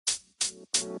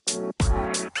never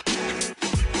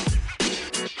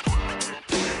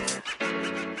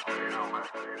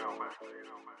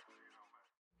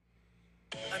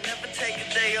take a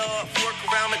day off, work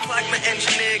around the clock, my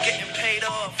engineer getting paid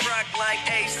off. Rock like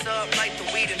Ace up, like the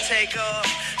weed and take off.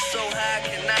 So high,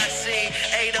 cannot see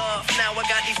Adolf. Now I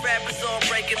got these rappers all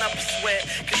breaking up a sweat.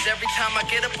 Cause every time I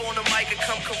get up on the mic, I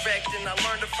come correct. And I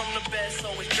learned it from the best,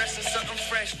 always dressing something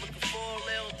fresh. Looking for a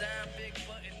little dime, big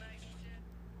button, nice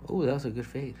shit. Oh, that was a good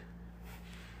fade.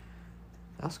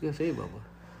 That was a good fade, Bubba.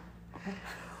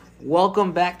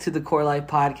 Welcome back to the Core Life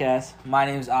Podcast. My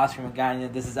name is Oscar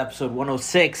McGuire. This is episode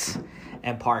 106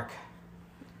 and Park.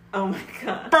 Oh my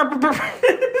god.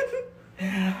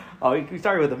 Oh, we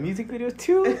started with a music video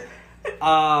too?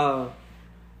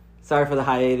 Sorry for the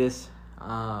hiatus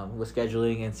with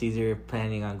scheduling and Caesar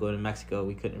planning on going to Mexico.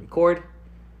 We couldn't record.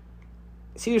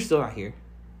 Caesar's still not here.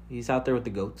 He's out there with the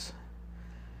goats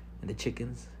and the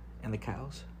chickens and the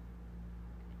cows.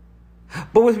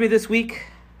 But with me this week,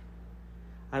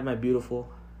 I have my beautiful,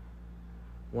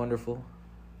 wonderful,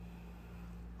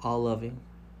 all-loving,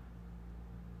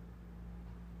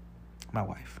 my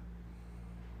wife.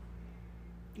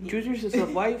 Introduce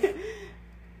yourself, wife.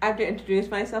 I have to introduce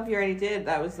myself. You already did.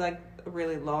 That was like a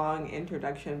really long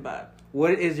introduction, but...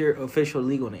 What is your official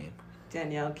legal name?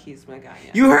 Danielle Keys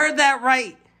Magana. You heard that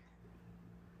right!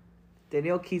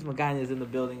 Danielle Keys Magana is in the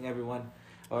building, everyone.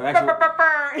 We're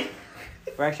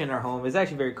actually in our home. It's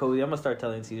actually very cozy. I'm going to start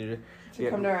telling Caesar to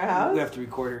come to our house? We have to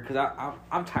record her because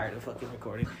I'm tired of fucking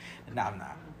recording. No, I'm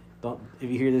not. Don't. If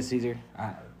you hear this, Caesar,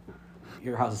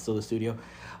 your house is still the studio.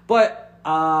 But,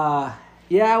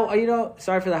 yeah,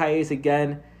 sorry for the hiatus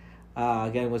again.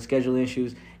 Again, with scheduling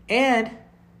issues. And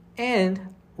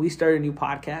we started a new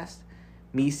podcast.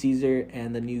 Me, Caesar,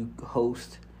 and the new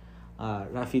host,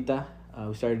 Rafita.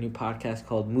 We started a new podcast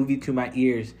called Movie to My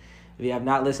Ears. If you have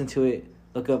not listened to it,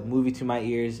 look up Movie to My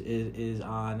Ears. Is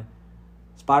on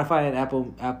Spotify and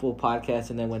Apple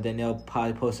Podcasts. And then when Danielle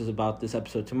probably posts about this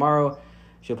episode tomorrow,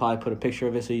 she'll probably put a picture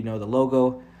of it so you know the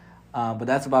logo. But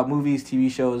that's about movies, TV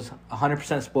shows,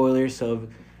 100% spoilers. So,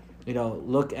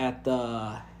 look at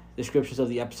the descriptions of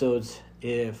the episodes.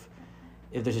 If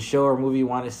there's a show or movie you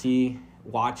want to see,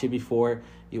 watch it before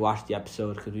you watch the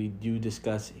episode because we do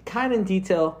discuss kind of in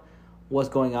detail what's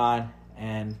going on.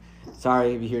 And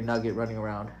sorry if you hear Nugget running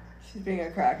around. She's being a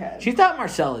crackhead. She's not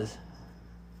Marcel is.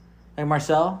 Like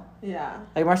Marcel? Yeah.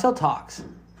 Like Marcel talks.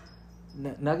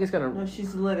 Nugget's gonna... No,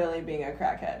 she's literally being a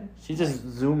crackhead. She's just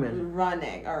zooming.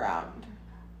 Running around.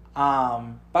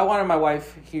 But I wanted my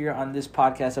wife here on this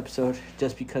podcast episode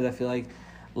just because I feel like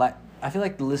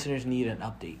the listeners need an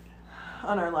update.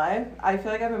 On our life? I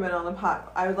feel like I haven't been on the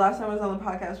last time I was on the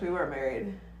podcast, we weren't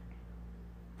married.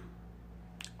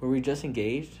 Were we just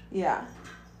engaged? Yeah.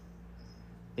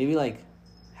 Maybe like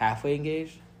halfway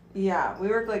engaged? Yeah, we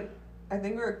were I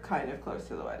think we were kind of close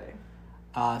to the wedding.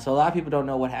 So a lot of people don't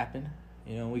know what happened.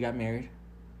 We got married.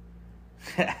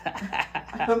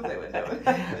 I hope they would know what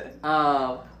happened.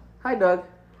 Hi, Doug.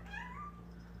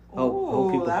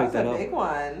 Hope people that pick was that a up. big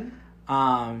one.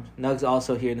 Nug's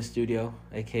also here in the studio,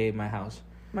 aka my house.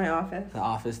 My office. The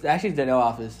office. Actually, Danielle's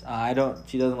office.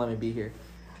 She doesn't let me be here.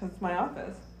 That's my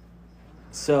office.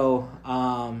 So,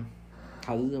 how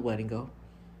did the wedding go?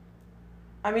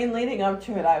 I mean, leading up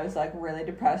to it, I was really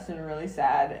depressed and really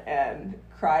sad and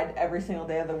cried every single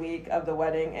day of the week of the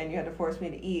wedding, and you had to force me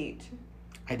to eat.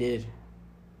 I did.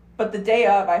 But the day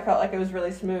of, I felt like it was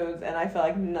really smooth, and I felt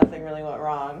like nothing really went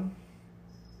wrong.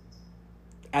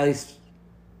 At least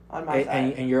on my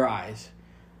side. In your eyes,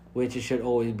 which it should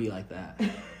always be like that.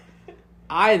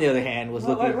 I, on the other hand, was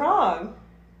what looking... What went wrong?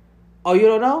 Oh, you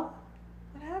don't know?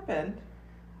 What happened?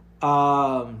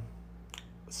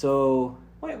 So...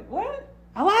 Wait, what?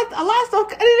 A lot of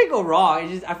stuff... It didn't go wrong.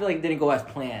 I feel like it didn't go as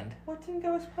planned. What didn't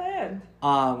go as planned?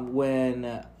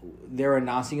 When they were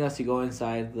announcing us to go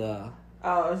inside the...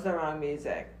 Oh, it was the wrong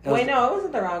music. No, it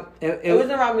wasn't the wrong... It was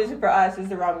the wrong music for us. It was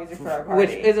the wrong music for our party.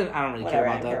 Which isn't... I don't really Whatever,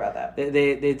 care about that. I don't care about that.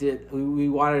 They did... We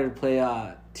wanted to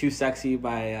play Too Sexy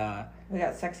by... We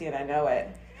got Sexy and I Know It.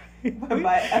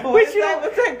 What's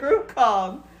that group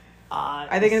called?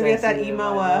 Are they going to be at that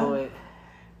emo...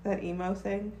 that emo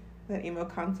thing? That emo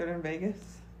concert in Vegas?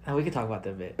 Oh, we can talk about that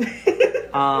a bit.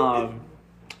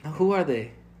 Who are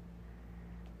they?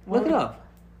 Look it up.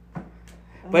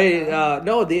 But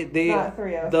no, they not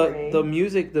 303. the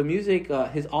music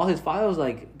all his files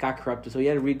got corrupted, so he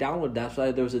had to re-download. That's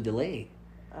why there was a delay.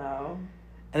 Oh.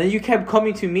 And then you kept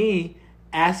coming to me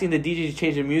asking the DJ to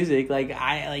change the music,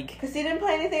 because he didn't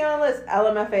play anything on the list.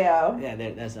 LMFAO. Yeah,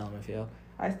 that's LMFAO.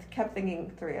 I kept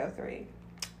thinking 303.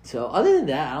 So other than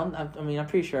that, I'm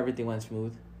pretty sure everything went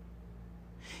smooth.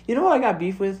 You know what I got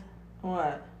beef with?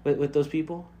 What? With those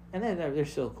people? And they're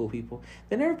still cool people.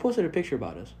 They never posted a picture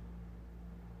about us.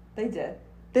 They did.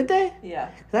 Did they? Yeah.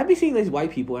 Because I'd be seeing these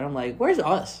white people, and I'm like, where's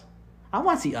us? I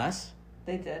want to see us.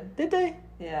 They did. Did they?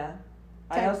 Yeah.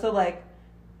 I also, like,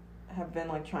 have been,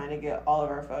 like, trying to get all of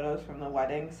our photos from the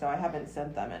wedding, so I haven't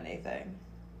sent them anything.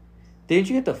 Didn't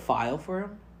you get the file for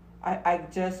them? I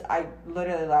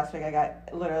literally last week I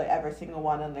got literally every single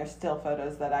one, and there's still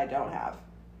photos that I don't have.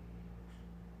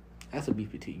 That's a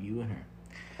beef between you and her.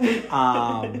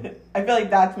 I feel like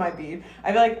that's my beef.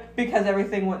 I feel like because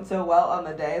everything went so well on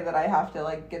the day that I have to,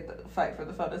 like, fight for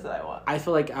the photos that I want. I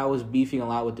feel like I was beefing a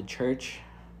lot with the church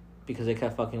because they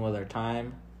kept fucking with our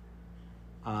time.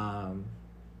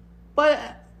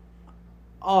 But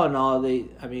all in all, they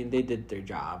did their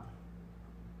job,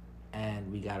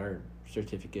 and we got our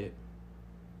certificate.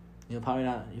 You'll probably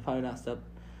not step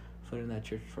foot in that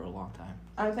church for a long time.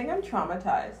 I think I'm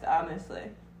traumatized, honestly.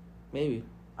 Maybe.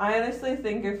 I honestly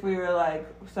think if we were, like,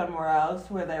 somewhere else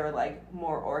where they were, like,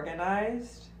 more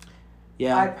organized,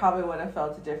 yeah, I probably would have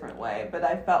felt a different way. But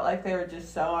I felt like they were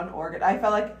just so unorganized. I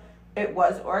felt like it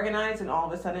was organized, and all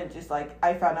of a sudden it just, like,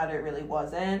 I found out it really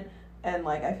wasn't. And,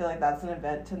 like, I feel like that's an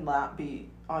event to not be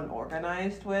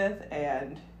unorganized with,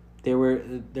 and... They were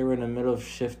in the middle of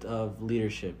shift of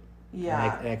leadership.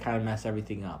 Yeah. And that kind of messed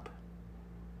everything up.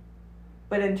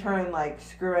 But in turn, like,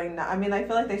 screwing... I mean, I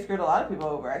feel like they screwed a lot of people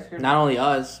over. I screwed... Not only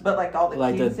us. But, like, all the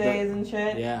like King's Days and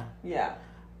shit. Yeah. Yeah.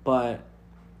 But...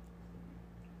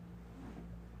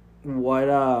 What,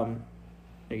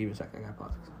 Here, give me a second. I got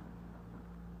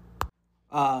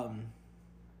pause.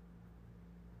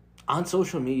 On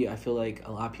social media, I feel like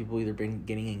a lot of people either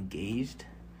getting engaged.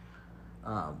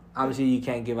 Obviously, you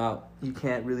can't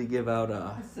really give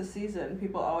out. It's the season.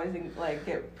 People always like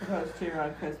get proposed to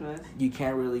around Christmas. You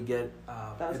can't really get.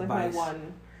 That was advice. like my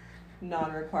one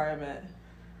non-requirement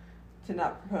to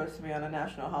not propose to me on a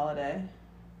national holiday.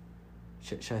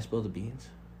 Should I spill the beans?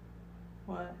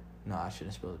 What? No, I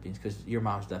shouldn't spill the beans because your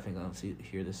mom's definitely gonna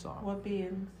hear this song. What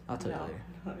beans? I'll tell you No.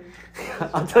 later.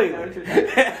 I'll tell you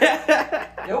later.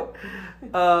 Nope.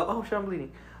 Oh shit, I'm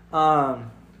bleeding.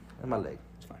 In my leg.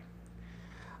 It's fine.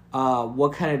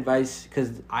 What kind of advice?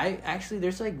 Because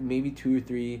there's like maybe 2 or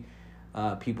 3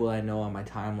 people I know on my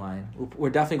timeline.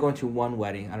 We're definitely going to one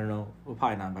wedding. I don't know. We're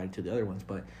probably not invited to the other ones,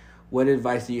 but what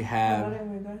advice do you have? What are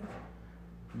we going?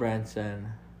 Brent's and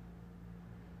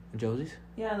Josie's?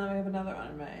 Yeah, and then we have another one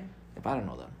in May. If I don't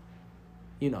know them.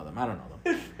 You know them. I don't know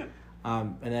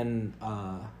them. And then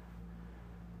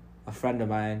a friend of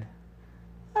mine,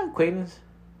 acquaintance,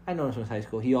 I know him since high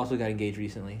school. He also got engaged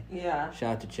recently. Yeah.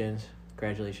 Shout out to Chins.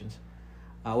 Congratulations.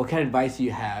 What kind of advice do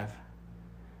you have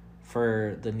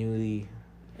for the newly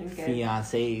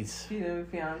fiancés?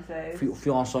 Fiancé.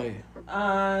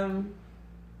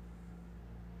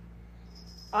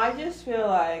 I just feel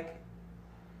like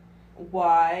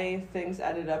why things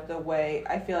ended up the way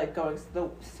I feel like going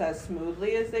as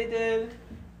smoothly as they did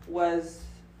was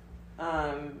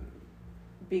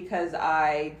because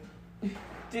I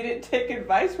didn't take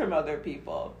advice from other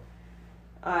people.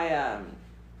 I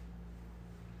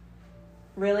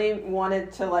really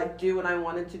wanted to like do what I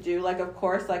wanted to do. Like, of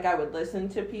course, like I would listen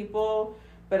to people,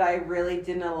 but I really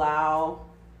didn't allow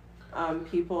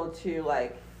people to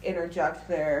like interject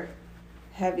their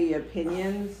heavy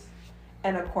opinions.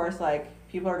 And of course, like,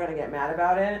 people are going to get mad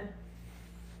about it.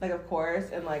 Like, of course.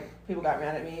 And, like, people got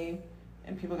mad at me.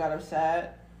 And people got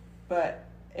upset. But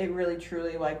it really,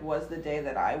 truly, like, was the day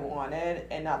that I wanted.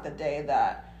 And not the day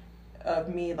that,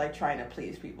 of me, like, trying to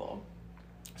please people.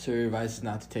 So your advice is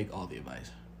not to take all the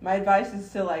advice? My advice is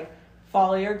to, like,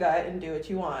 follow your gut and do what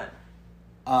you want.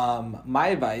 My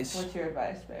advice... What's your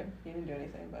advice, babe? You didn't do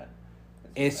anything, but...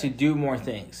 Is to do more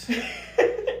things.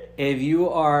 If you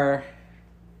are...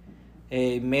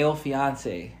 a male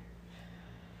fiance,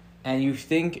 and you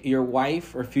think your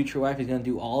wife or future wife is going to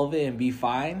do all of it and be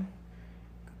fine,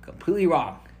 completely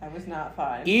wrong. I was not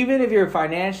fine. Even if you're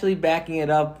financially backing it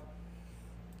up,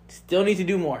 still need to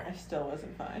do more. I still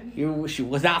wasn't fine. She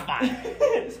was not fine.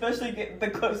 Especially the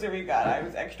closer we got, I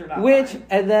was extra not fine.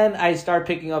 And then I started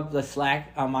picking up the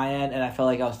slack on my end, and I felt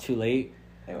like I was too late.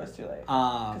 It was too late.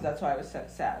 Because that's why I was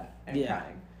sad and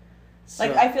crying. So,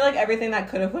 like, I feel like everything that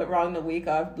could have went wrong the week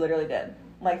of literally did.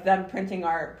 Like, them printing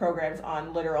our programs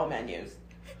on literal menus.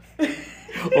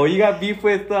 Oh, you got beef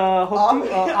with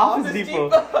Office Depot.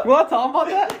 You want to talk about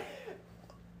that?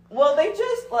 Well, they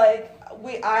just, like,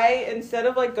 instead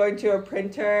of, like, going to a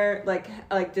printer,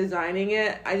 like designing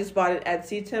it, I just bought an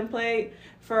Etsy template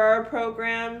for our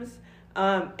programs.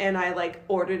 And I, like,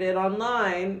 ordered it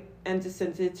online and just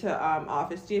sent it to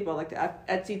Office Depot. Like, the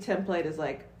Etsy template is,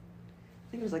 like,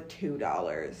 think it was like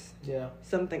 $2. Yeah.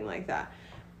 Something like that.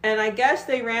 And I guess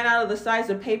they ran out of the size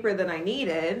of paper that I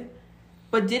needed,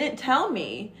 but didn't tell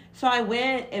me. So I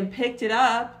went and picked it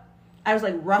up. I was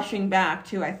like rushing back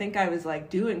too. I think I was like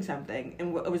doing something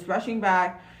and I was rushing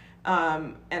back.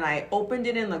 And I opened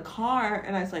it in the car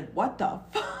and I was like, what the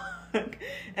fuck?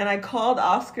 And I called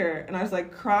Oscar and I was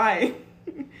like crying.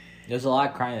 There's a lot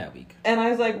of crying that week. And I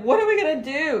was like, what are we going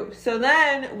to do? So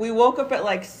then we woke up at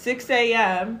like 6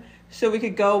 a.m. so we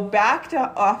could go back to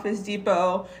Office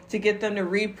Depot to get them to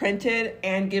reprint it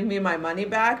and give me my money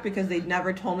back because they'd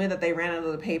never told me that they ran out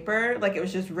of the paper. Like it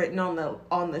was just written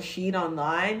on the sheet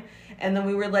online. And then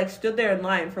we were like stood there in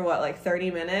line for what, like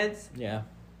 30 minutes? Yeah.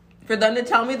 For them to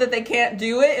tell me that they can't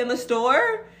do it in the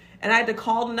store. And I had to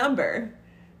call the number.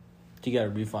 To get a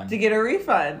refund.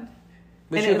 And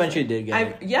Which you eventually did get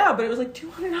it. Yeah, but it was like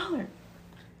 $200.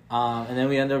 And then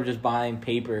we ended up just buying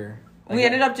paper. We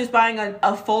ended up just buying a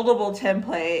foldable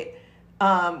template,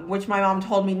 which my mom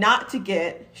told me not to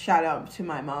get. Shout out to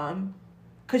my mom.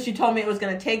 Because she told me it was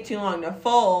going to take too long to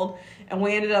fold. And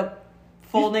we ended up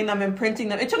folding them and printing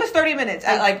them. It took us 30 minutes.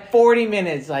 At like 40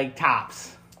 minutes, like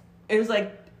tops. It was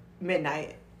like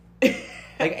midnight.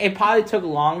 Like it probably took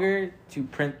longer to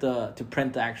print the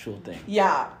actual thing.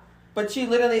 Yeah. But she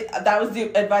literally, that was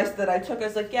the advice that I took. I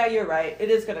was like, yeah, you're right. It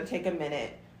is going to take a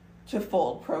minute to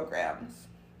fold programs.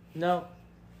 No.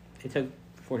 It took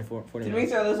 40 Did minutes. we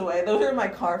throw those away? Those were in my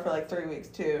car for like 3 weeks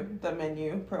too. The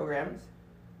menu programs.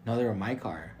 No, they were in my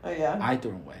car. Oh, yeah? I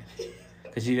threw them away.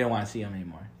 Because you didn't want to see them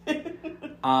anymore.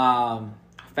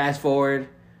 Fast forward.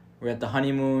 We're at the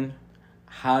honeymoon.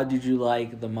 How did you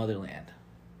like the motherland?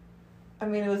 I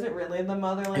mean, was it really the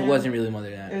motherland? It wasn't really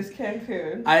motherland. It was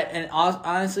Cancun.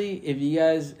 Honestly, if you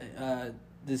guys,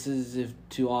 this is if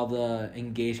to all the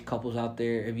engaged couples out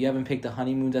there, if you haven't picked a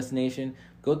honeymoon destination,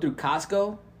 go through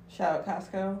Costco. Shout out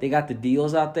Costco. They got the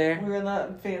deals out there. We were in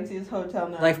the fanciest hotel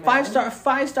now. Like five-star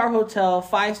hotel,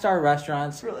 5-star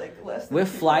restaurants. For like less than with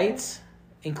 2K. flights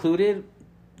included,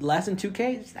 less than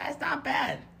 $2K. That's not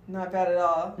bad. Not bad at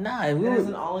all. Nah, It was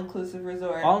an all-inclusive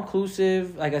resort.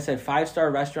 All-inclusive, like I said, 5-star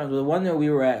restaurants. The one that we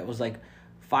were at was like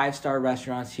 5-star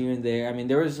restaurants here and there. I mean,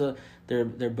 there was their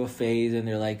buffets and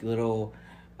their like little,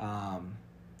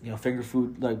 finger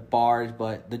food like bars,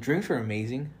 but the drinks were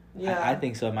amazing. Yeah, I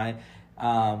think so.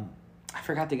 I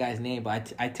forgot the guy's name,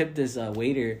 but I tipped this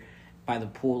waiter by the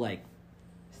pool like.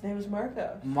 His name was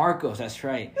Marco. Marcos, that's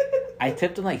right. I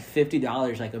tipped him like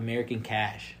 $50, like American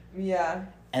cash. Yeah.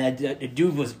 And the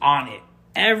dude was on it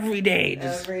every day.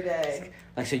 Every day.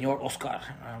 Like, Senor Oscar.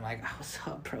 And I'm like, what's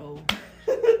up, bro?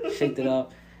 Shaked it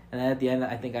up. And then at the end,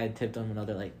 I think I tipped him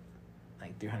another, like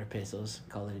 300 pesos.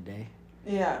 Call it a day.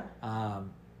 Yeah.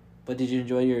 But did you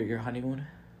enjoy your honeymoon?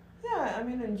 Yeah, I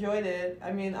mean, enjoyed it.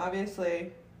 I mean,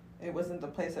 obviously, it wasn't the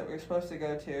place that we were supposed to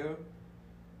go to.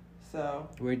 So.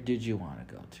 Where did you want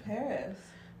to go to? Paris.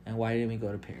 And why didn't we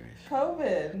go to Paris?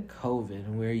 COVID.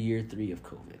 And we're year 3 of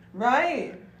COVID.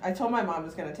 Right. I told my mom it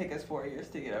was going to take us 4 years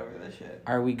to get over this shit.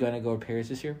 Are we going to go to Paris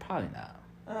this year? Probably not.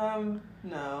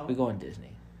 No. We going Disney.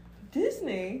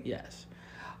 Disney? Yes.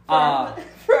 For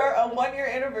a 1-year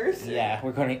anniversary. Yeah,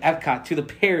 we're going to Epcot to the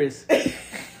Paris.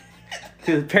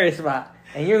 to the Paris spot.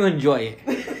 And you're going to enjoy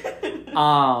it.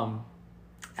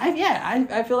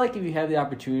 I feel like if you have the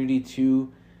opportunity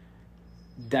to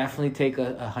definitely take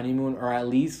a honeymoon or at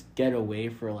least get away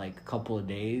for like a couple of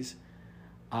days.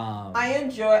 I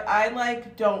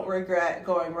don't regret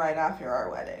going right after our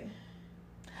wedding.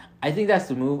 I think that's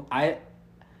the move.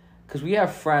 Because we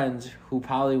have friends who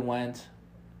probably went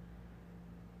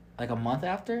like a month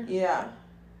after. Yeah.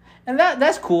 And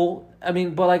that's cool. I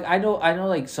mean, but like I know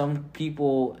like some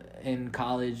people in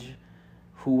college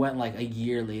who went like a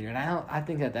year later, and I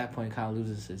think at that point it kind of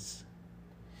loses its.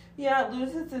 Yeah, it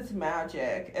loses its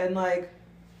magic, and like,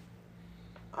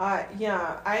 I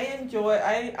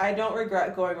don't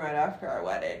regret going right after our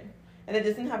wedding, and it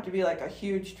doesn't have to be like a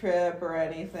huge trip or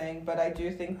anything, but I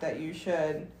do think that you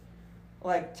should,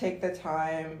 like, take the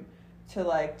time to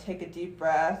like take a deep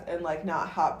breath and like not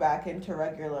hop back into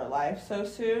regular life so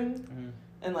soon. Mm-hmm.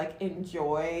 And like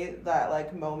enjoy that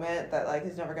like moment that like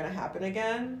is never gonna happen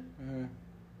again. Mm-hmm.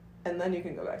 And then you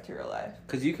can go back to your life.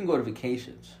 Because you can go to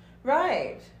vacations.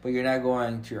 Right. But you're not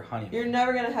going to your honeymoon. You're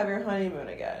never gonna have your honeymoon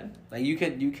again. Like you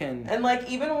can. And like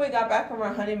even when we got back from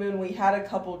our honeymoon, we had a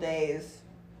couple days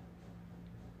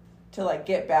to like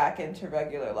get back into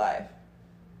regular life.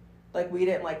 Like we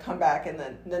didn't like come back and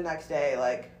then the next day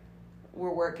like we're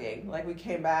working. Like we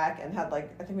came back and had like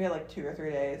I think we had like 2 or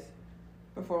 3 days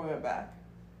before we went back.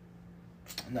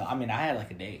 No, I mean I had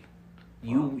like a day.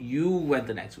 You went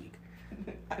the next week.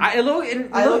 I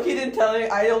low-key didn't tell you.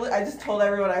 I just told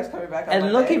everyone I was coming back on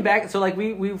Monday. Looking back, so like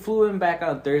we flew in back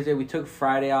on Thursday. We took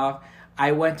Friday off.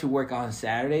 I went to work on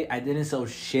Saturday. I didn't sell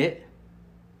shit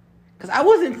because I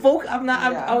wasn't focused. I'm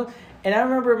not. I was, and I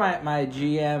remember my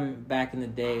GM back in the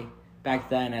day, back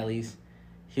then at least,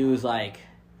 he was like,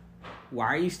 "Why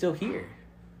are you still here?"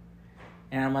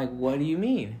 And I'm like, "What do you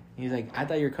mean?" He's like, "I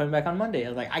thought you were coming back on Monday." I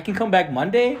was like, "I can come back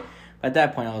Monday." But at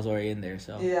that point, I was already in there.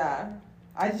 So yeah,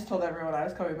 I just told everyone I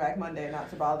was coming back Monday, not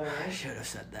to bother me. I should have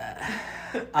said that.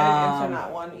 I didn't answer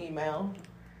not one email.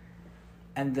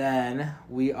 And then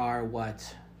we are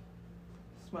what?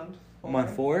 It's month 4.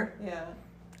 Month 4? Yeah.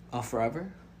 Oh,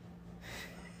 forever.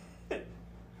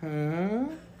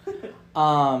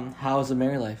 How's the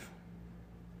married life?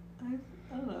 I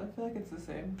don't know. I feel like it's the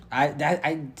same.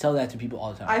 I tell that to people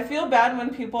all the time. I feel bad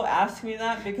when people ask me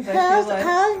that because I feel like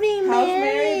how's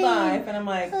married life, and I'm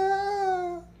like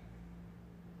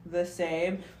the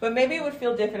same. But maybe it would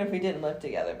feel different if we didn't live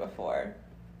together before.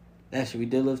 Actually, we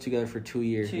did live together for 2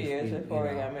 years. 2 years before we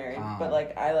got married. But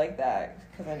like I like that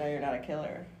because I know you're not a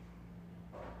killer.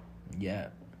 Yeah.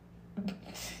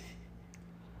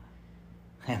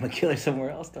 I'm a killer somewhere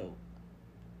else though.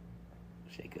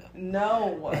 Shake up.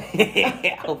 No.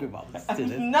 I hope your mom listens to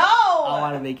this. No. I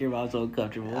want to make your mom so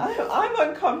uncomfortable. I'm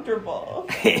uncomfortable.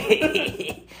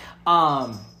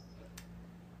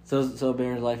 So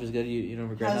married life is good. You don't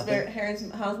regret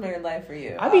nothing. How's married life for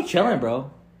you? I be chilling,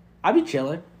 bro. I be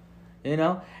chilling. You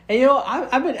know, and you know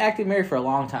I've been acting married for a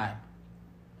long time.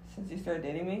 Since you started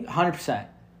dating me. 100%.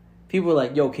 People are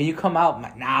like, "Yo, can you come out?" I'm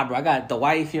like, "Nah, bro. I got the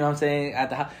wife." You know what I'm saying? At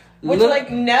the house. Which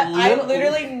I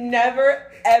literally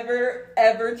never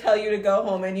ever tell you to go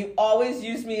home, and you always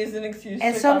use me as an excuse.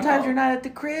 And sometimes you're not at the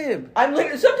crib.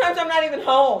 Sometimes I'm not even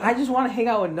home. I just want to hang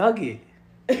out with Nugget.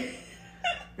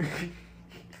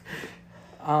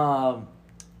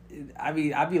 I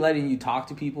be letting you talk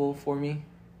to people for me.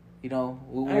 You know,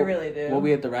 I really do. We'll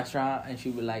be at the restaurant, and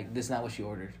she'll be like, "This is not what she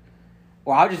ordered,"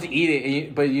 or I'll just eat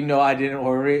it, but you know I didn't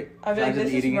order it. I'll be like,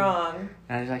 "This is wrong."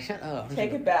 And I was like, "Shut up."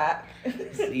 Take it back.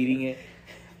 Just eating it.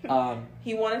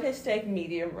 He wanted his steak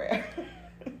medium rare.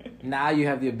 Now you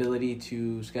have the ability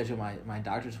to schedule my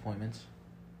doctor's appointments.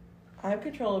 I have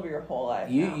control over your whole life.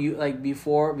 You like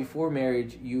before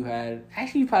marriage, you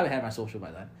probably had my social by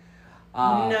then.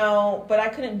 No, but I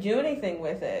couldn't do anything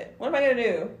with it. What am I gonna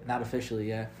do? Not officially,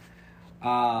 yeah.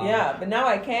 Yeah, but now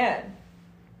I can.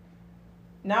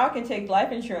 Now I can take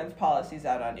life insurance policies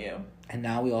out on you. And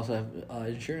now we also have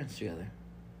insurance together.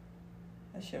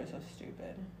 That shit was so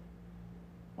stupid.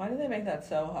 Why do they make that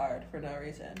so hard for no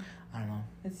reason? I don't know.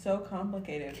 It's so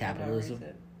complicated. Capitalism. For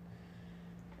no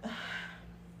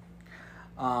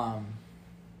reason.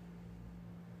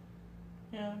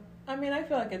 Yeah. I mean, I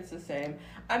feel like it's the same.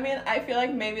 I mean, I feel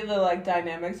like maybe the like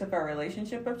dynamics of our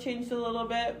relationship have changed a little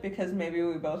bit because maybe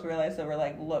we both realized that we're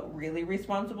like really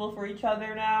responsible for each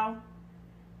other now.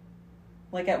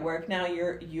 Like at work now,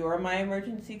 you're my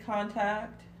emergency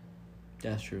contact.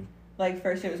 That's true. Like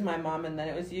first it was my mom and then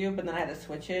it was you, but then I had to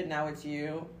switch it. Now it's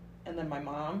you and then my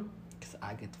mom. Because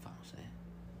I get the final say.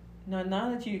 No,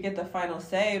 not that you get the final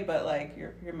say, but like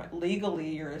you're legally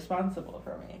you're responsible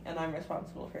for me and I'm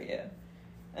responsible for you.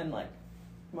 And like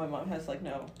my mom has like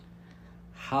no.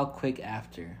 How quick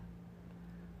after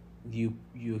you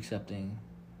accepting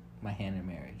my hand in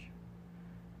marriage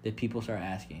did people start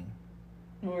asking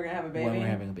when we're gonna have a baby? When we're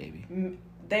having a baby.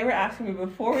 They were asking me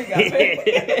before we got married.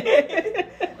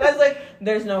 I was like,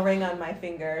 "There's no ring on my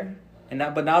finger."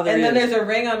 But now there is. And then there's a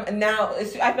ring on. And now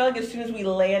I feel like as soon as we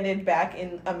landed back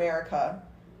in America,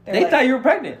 they thought you were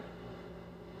pregnant.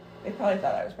 They probably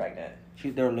thought I was pregnant.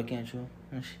 They were looking at you.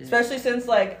 Oh, shit. Especially since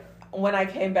like when I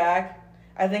came back,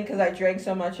 I think because I drank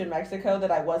so much in Mexico that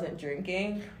I wasn't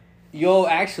drinking. Yo,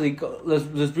 actually, let's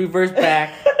reverse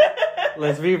back.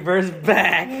 Let's reverse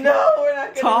back. No, we're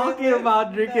not gonna talking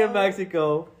about drinking in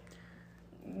Mexico.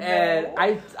 No. And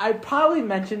I probably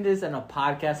mentioned this in a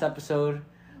podcast episode,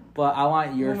 but I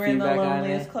want your feedback on it. We were in the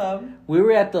loneliest club. We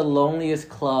were at the loneliest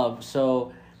club.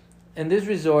 So in this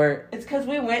resort, it's because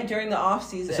we went during the off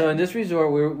season. So in this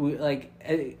resort, we like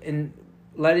in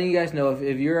letting you guys know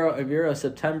if you're a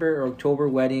September or October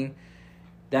wedding,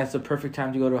 that's the perfect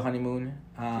time to go to a honeymoon.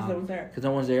 Because no one's there. Because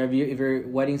no one's there. If your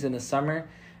wedding's in the summer,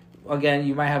 again,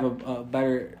 you might have a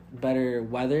better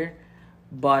weather,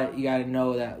 but you got to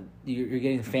know that you're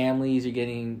getting families, you're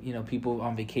getting people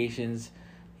on vacations,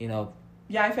 Yeah,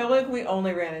 I feel like we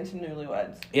only ran into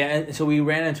newlyweds. Yeah, and so we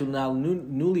ran into now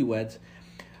newlyweds,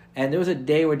 and there was a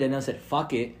day where Danielle said,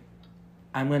 "Fuck it,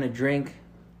 I'm gonna drink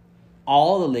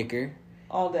all the liquor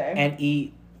all day and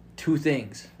eat 2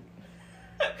 things."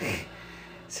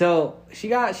 So she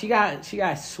got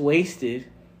swasted,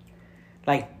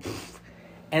 like,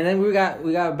 and then we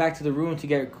got back to the room to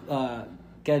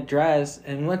get dressed,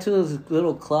 and we went to this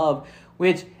little club,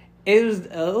 which it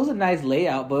was a nice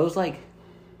layout, but it was like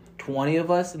 20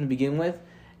 of us in the begin with,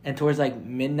 and towards like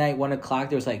midnight, 1 o'clock,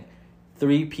 there was like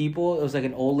 3 people. It was like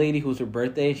an old lady who was her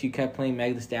birthday. She kept playing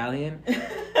Meg Thee Stallion.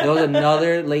 There was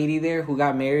another lady there who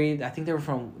got married. I think they were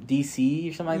from DC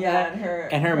or something like that.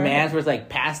 And her mans was like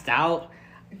passed out.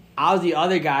 I was the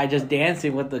other guy just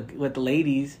dancing with the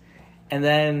ladies. And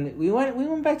then we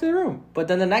went back to the room. But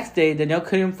then the next day, Danielle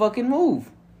couldn't fucking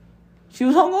move. She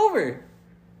was hungover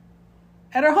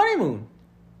at her honeymoon.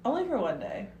 Only for 1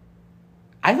 day.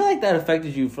 I feel like that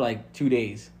affected you for like 2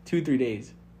 days, 2-3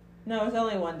 days. No, it was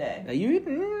only 1 day.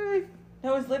 No,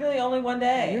 it was literally only 1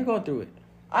 day. You're going through it.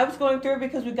 I was going through it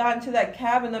because we got into that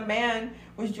cab and the man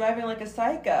was driving like a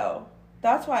psycho.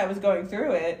 That's why I was going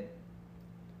through it.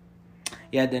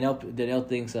 Yeah, Danielle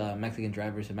thinks Mexican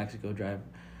drivers in Mexico drive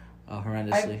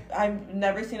horrendously. I've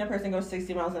never seen a person go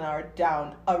 60 miles an hour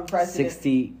down a resident.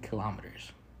 60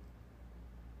 kilometers.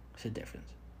 It's a difference.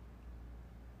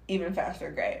 Even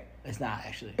faster, great. It's not,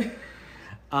 actually.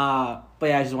 But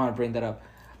yeah, I just want to bring that up.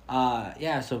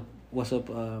 Yeah, so what's up?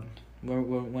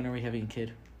 When are we having a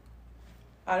kid?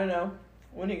 I don't know.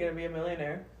 When are you going to be a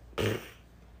millionaire?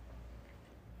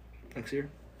 Next year?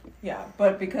 Yeah,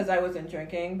 but because I wasn't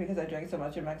drinking, because I drank so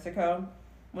much in Mexico,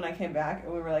 when I came back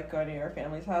and we were like going to your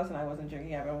family's house and I wasn't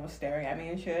drinking, everyone was staring at me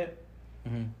and shit.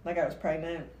 Mm-hmm. Like I was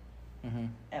pregnant. Mm-hmm.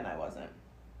 And I wasn't.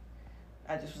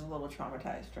 I just was a little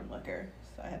traumatized from liquor,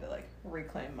 so I had to like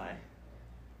reclaim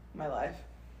my life.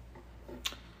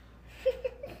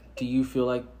 Do you feel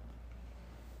like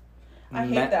I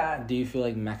hate that. Do you feel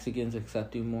like Mexicans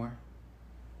accept you more?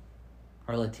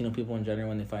 Or Latino people in general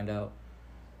when they find out,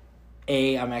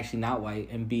 A, I'm actually not white,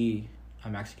 and B,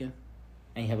 I'm Mexican,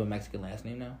 and you have a Mexican last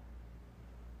name now?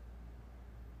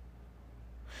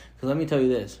 Because let me tell you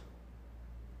this.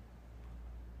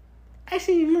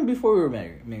 Actually, even before we were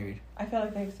married. I felt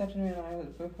like they accepted me when I was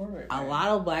before we were married. A lot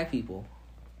of black people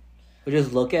would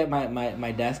just look at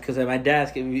my desk, because at my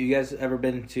desk, if you guys ever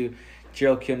been to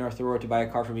Cherokee, North Aurora to buy a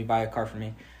car for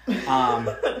me,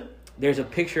 there's a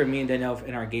picture of me and Danielle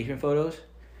in our engagement photos,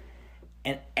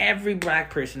 and every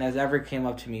black person that's ever came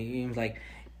up to me, he was like,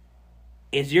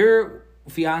 is your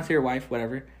fiance or wife,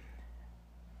 whatever,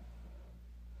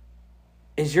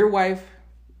 is your wife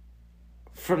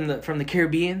from the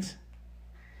Caribbeans?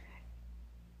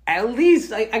 At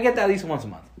least, I get that at least once a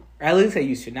month. Or at least I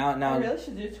used to. Now I really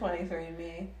should do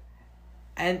 23andMe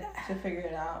and to figure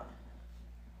it out.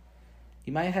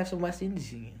 You might have some West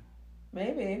Indies in you.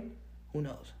 Maybe. Who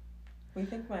knows? We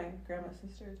think my grandma's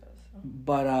sister does. So.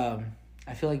 But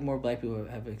I feel like more black people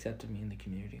have accepted me in the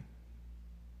community.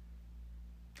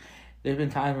 There's been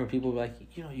times where people are like,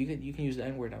 you can use the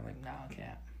N-word. I'm like, no, I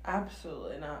can't.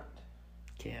 Absolutely not.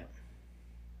 Can't.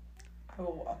 I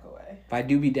will walk away. But I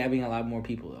do be dabbing a lot more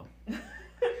people though.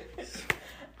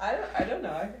 I don't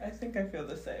know. I think I feel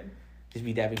the same. Just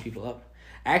be dabbing people up.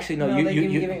 Actually, no, you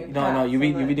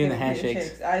be doing the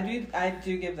handshakes. I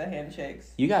do give the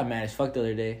handshakes. You got mad as fuck the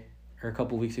other day, or a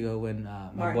couple weeks ago when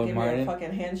my boy gave Martin me a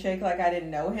fucking handshake like I didn't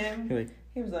know him.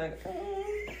 He was like,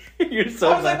 "You're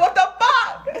so." I was like, "What the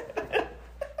fuck?"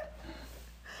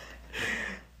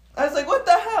 I was like, "What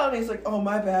the hell?" And he's like, "Oh,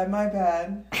 my bad."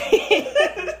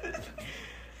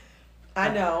 I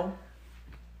know.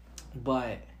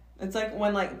 But it's like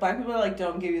when like black people like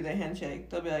don't give you the handshake,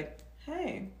 they'll be like,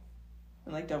 "Hey,"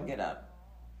 and like don't get up.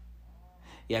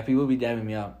 Yeah, people be dabbing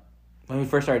me up. When we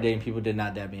first started dating, people did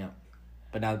not dab me up,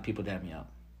 but now people dab me up.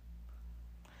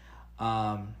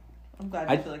 I'm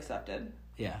glad you feel accepted.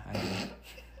 Yeah, I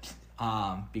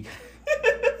do. Because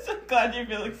so glad you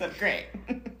feel accepted. Great.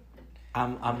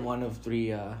 I'm one of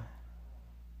 3.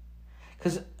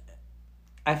 Because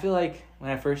I feel like when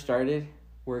I first started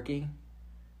working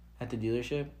at the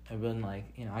dealership, I've been like,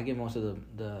 I get most of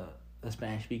the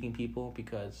Spanish speaking people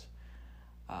because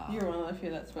you're one of the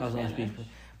few that spoke Spanish.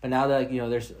 But now that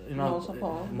there's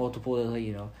multiple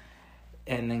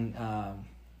and then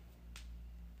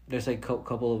there's like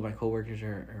couple of my coworkers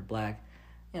are black.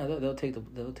 They'll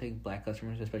take black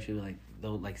customers, especially like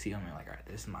they'll like see them and like, all right,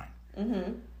 this is mine.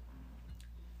 Mm-hmm.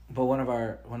 But one of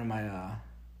my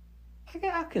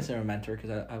I consider him a mentor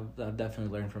because I've definitely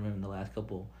learned from him in the last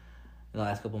couple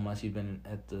months he's been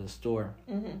at the store.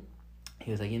 Mm-hmm.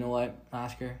 He was like, you know what,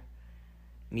 Oscar,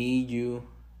 me, you,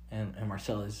 and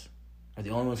Marcellus are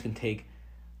the only ones who can take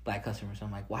black customers.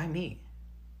 I'm like, why me?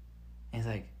 And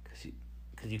he's like,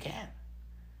 cause you can.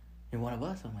 You're one of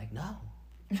us. I'm like, no.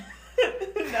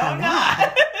 No, I'm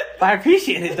not. But I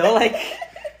appreciate it though. Like,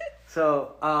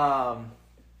 So,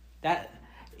 that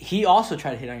he also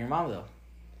tried to hit on your mom though.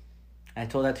 I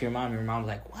told that to your mom. Your mom was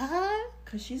like, "What?"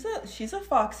 Cause she's a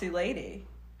foxy lady.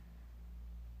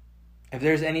 If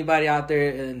there's anybody out there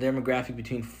in demographic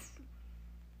between,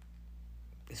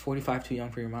 is 45 too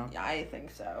young for your mom? Yeah, I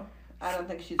think so. I don't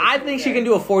think she's. I think she can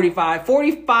do a 45.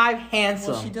 45,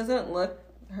 handsome. Well, she doesn't look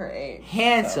her age.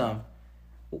 Handsome.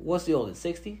 So. What's the oldest?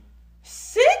 60?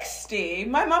 60?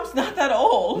 My mom's not that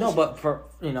old. No, but for,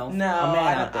 a man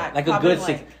out there. Like a good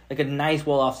 60. Like a nice,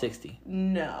 well-off 60.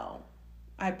 No.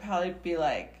 I'd probably be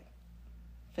like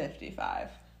 55.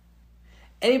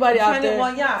 Anybody out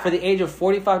there for the age of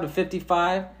 45 to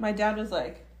 55? My dad was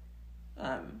like,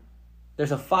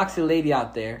 there's a foxy lady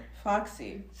out there.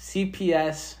 Foxy.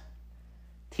 CPS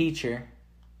teacher.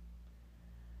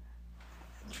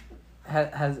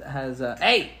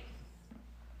 Hey!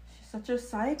 She's such a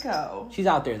psycho. She's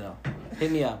out there, though.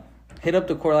 Hit me up. Hit up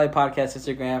the Core Life Podcast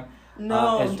Instagram.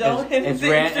 No, don't hit it's the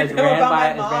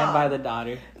ran by the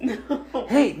daughter. No.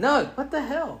 Hey, no, what the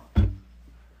hell?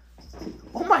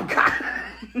 Oh my god.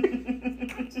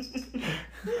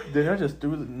 Danielle just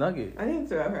threw the nugget. I didn't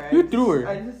throw her. You threw her.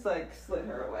 I just slid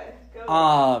her away.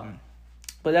 Go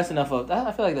but that's enough of that.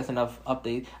 I feel like that's enough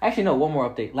update. Actually, no, one more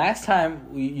update. Last time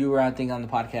you were on the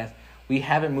podcast, we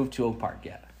haven't moved to Oak Park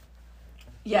yet.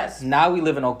 Yes. Now we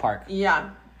live in Oak Park.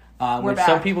 Yeah. Which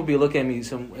some people be looking at me,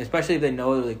 especially if they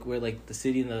know like we're like the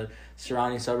city and the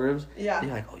surrounding suburbs. Yeah.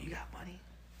 They're like, "Oh, you got money."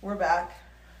 We're back.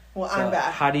 Well, so I'm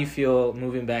back. How do you feel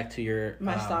moving back to your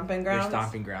stomping grounds? Your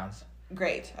stomping grounds.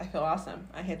 Great. I feel awesome.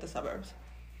 I hate the suburbs.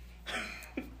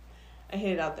 I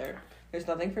hate it out there. There's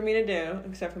nothing for me to do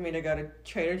except for me to go to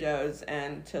Trader Joe's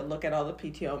and to look at all the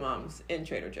PTO moms in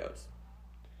Trader Joe's.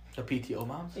 The PTO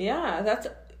moms? Yeah, that's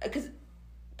because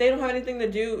they don't have anything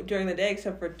to do during the day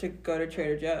except for to go to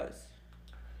Trader Joe's.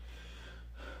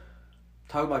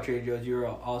 Talk about Trader Joe's. You're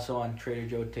also on Trader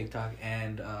Joe TikTok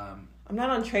and I'm not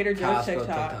on Trader Joe's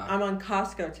TikTok. I'm on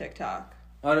Costco TikTok.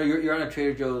 Oh no, you're on a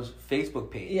Trader Joe's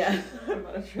Facebook page. Yeah, I'm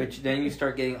on a Trader. Which then you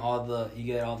start getting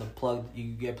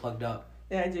you get plugged up.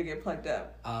 Yeah, I do get plugged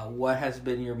up. What has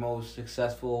been your most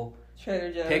successful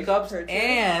Trader Joe's pickups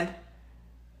and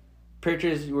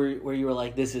purchases where you were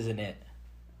like, this isn't it?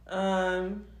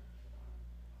 I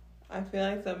feel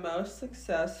like the most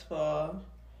successful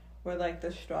were like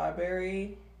the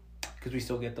strawberry. Because we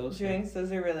still get those drinks.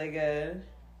 Those are really good.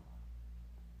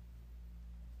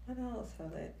 What else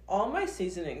have they? All my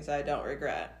seasonings I don't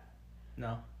regret.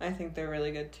 No. I think they're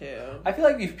really good too. I feel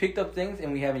like we've picked up things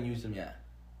and we haven't used them yet.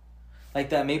 Like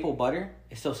that maple butter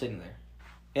is still sitting there.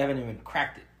 We haven't even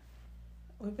cracked it.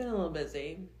 We've been a little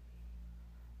busy.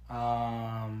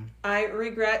 I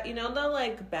regret, the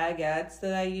like baguettes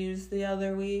that I used the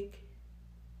other week?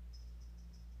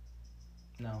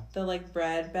 No. The like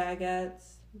bread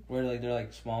baguettes. Where they're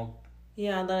like small.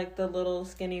 Yeah, like the little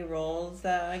skinny rolls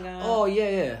that I got. Oh,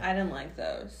 yeah. I didn't like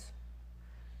those.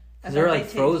 They're like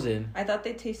frozen. I thought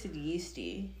they tasted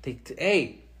yeasty.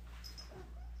 Hey.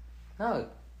 No.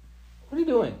 What are you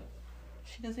doing?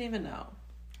 She doesn't even know.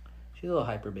 She's a little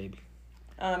hyper baby.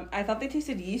 I thought they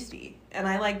tasted yeasty, and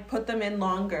I like put them in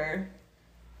longer,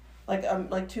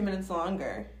 like 2 minutes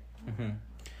longer.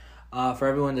 Mm-hmm. For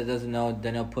everyone that doesn't know,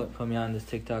 Danielle put me on this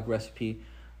TikTok recipe.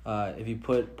 If you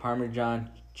put Parmesan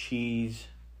cheese,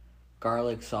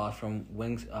 garlic sauce from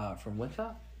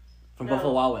Wingstop,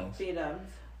 Buffalo Wild Wings,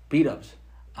 B-dubs.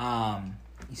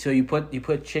 So you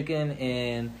put chicken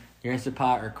in your Instant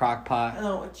Pot or crock pot.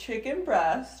 Oh, chicken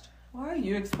breast. Why are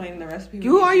you explaining the recipe?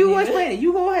 You explain it.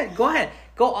 You go ahead.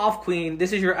 Go off, queen.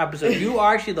 This is your episode. You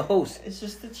are actually the host. It's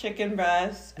just the chicken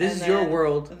breast. This is your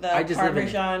world. The I just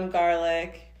Parmesan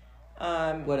garlic.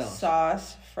 What else?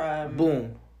 Sauce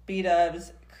from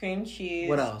B-dubs, cream cheese.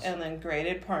 What else? And then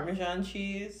grated Parmesan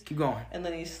cheese. Keep going. And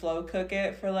then you slow cook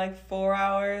it for like 4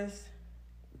 hours.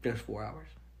 Just 4 hours.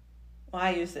 Well,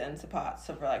 I used the Instant Pot,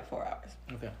 so for like 4 hours.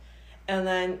 Okay. And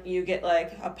then you get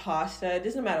like a pasta. It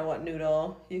doesn't matter what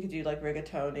noodle. You could do like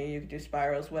rigatoni. You could do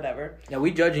spirals, whatever. Yeah,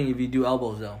 we judging if you do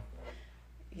elbows though.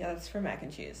 Yeah, that's for mac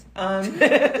and cheese.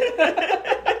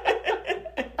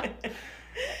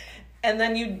 And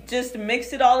then you just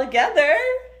mix it all together.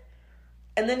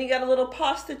 And then you got a little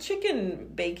pasta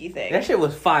chicken bakey thing. That shit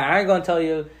was fire. I ain't gonna tell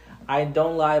you. I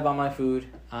don't lie about my food.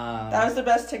 That was the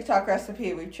best TikTok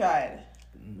recipe we've tried.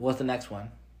 What's the next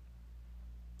one?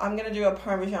 I'm gonna do a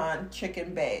Parmesan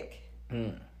chicken bake.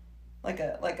 Like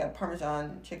a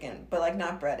Parmesan chicken, but like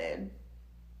not breaded.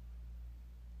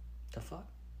 The fuck?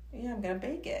 Yeah, I'm gonna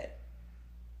bake it.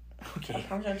 Okay. A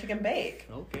Parmesan chicken bake.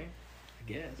 Okay. I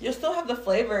guess. You'll still have the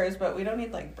flavors, but we don't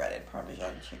need like breaded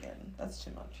Parmesan chicken. That's too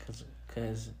much.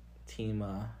 Cause team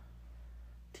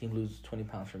Team lose 20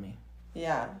 pounds for me.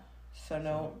 Yeah. So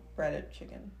no breaded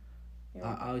chicken.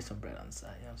 I always some bread on the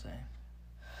side. You know what I'm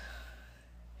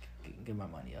saying? Get my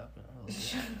money up.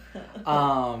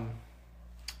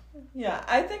 Yeah,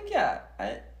 I think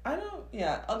I don't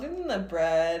other than the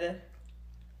bread.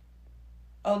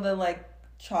 Oh, the like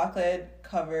chocolate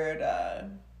covered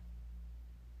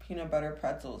peanut butter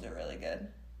pretzels are really good.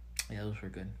 Yeah, those were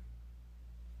good.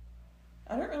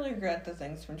 I don't really regret the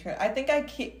things from Trader. I think I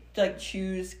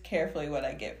choose carefully what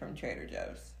I get from Trader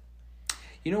Joe's.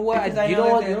 You know what? Things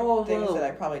that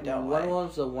I probably don't like.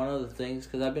 One of the things,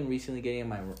 because I've been recently getting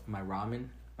my ramen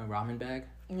bag.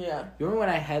 Yeah. You remember when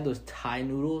I had those Thai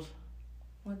noodles?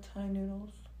 What Thai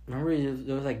noodles? Remember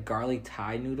there was like garlic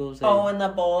Thai noodles? In the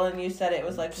bowl, and you said it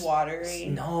was like watery.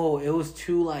 No, it was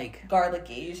too like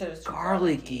garlicky. You said it was too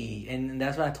garlicky, and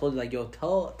that's when I told you like, yo,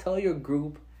 tell your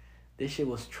group, this shit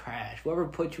was trash. Whoever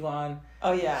put you on,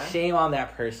 shame on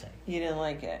that person. You didn't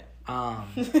like it.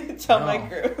 Tell my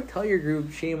group. Tell your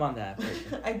group, shame on that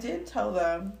person. I did tell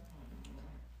them,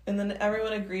 and then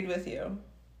everyone agreed with you.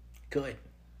 Good.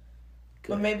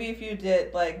 But maybe if you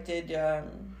did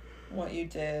what you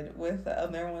did with the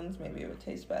other ones, maybe it would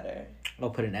taste better. Oh,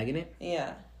 put an egg in it?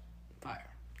 Yeah. Fire.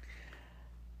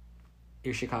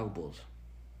 Your Chicago Bulls.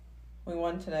 We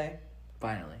won today.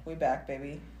 Finally. We back,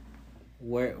 baby.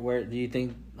 Where do you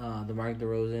think DeMar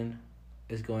DeRozan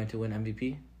is going to win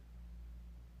MVP?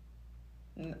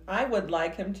 I would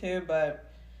like him to,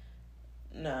 but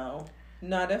no.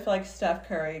 Not if like Steph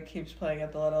Curry keeps playing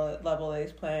at the level that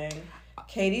he's playing.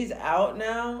 Katie's out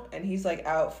now, and he's like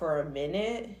out for a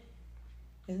minute.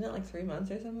 Isn't it like 3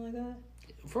 months or something like that?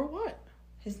 For what?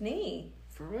 His knee.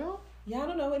 For real? Yeah, I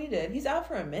don't know what he did. He's out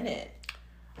for a minute.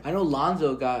 I know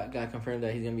Lonzo got confirmed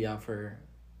that he's gonna be out for.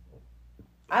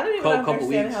 I don't even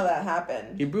understand how that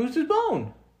happened. He bruised his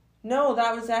bone. No,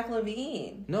 that was Zach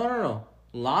LaVine. No.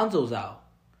 Lonzo's out.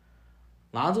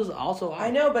 Lonzo's also out. I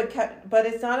know, but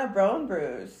it's not a bone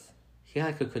bruise. He had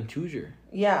like a contusion.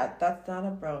 Yeah, that's not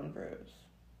a bone bruise.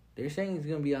 They're saying he's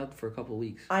gonna be out for a couple of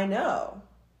weeks. I know.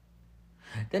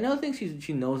 Danielle thinks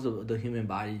she knows the human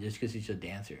body just because she's a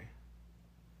dancer.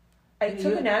 I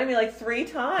took anatomy like 3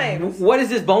 times. What is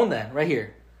this bone then? Right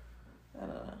here. I don't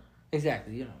know.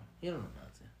 Exactly. You don't know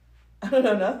nothing. I don't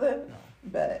know nothing? No.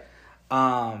 Bet.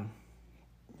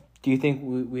 Do you think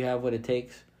we have what it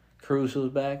takes? Caruso's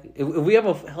back. If we have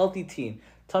a healthy team,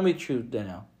 tell me the truth,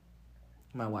 Danielle.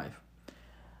 My wife.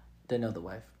 Danielle, the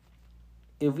wife.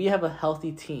 If we have a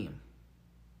healthy team,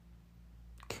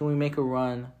 can we make a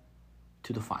run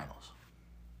to the finals?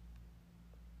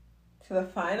 To the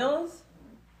finals?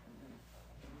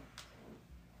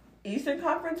 Eastern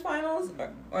Conference Finals?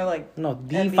 Or like... No,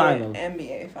 the finals.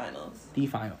 NBA Finals. The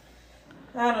final.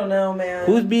 I don't know, man.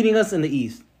 Who's beating us in the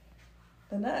East?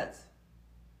 The Nets.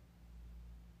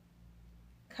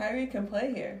 Kyrie can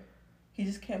play here. He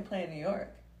just can't play in New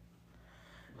York.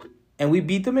 And we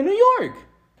beat them in New York.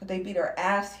 But they beat our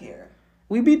ass here.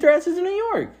 We beat their asses in New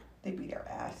York. They beat our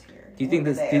ass here. Do you think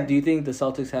Do you think the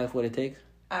Celtics have what it takes?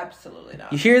 Absolutely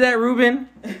not. You hear that, Ruben?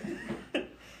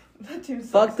 That team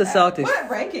sucks. Fuck the Celtics. What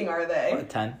ranking are they? What,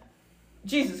 10?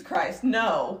 Jesus Christ,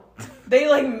 no. They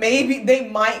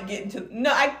might get into...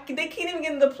 No, they can't even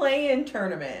get in the play-in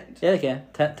tournament. Yeah, they can.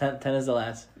 10 is the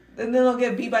last. And then they'll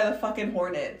get beat by the fucking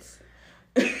Hornets.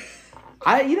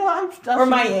 Or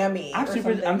Miami. I'm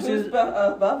super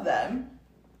above them.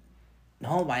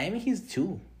 No, Miami, he's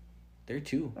 2. They're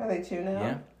 2. Are they 2 now?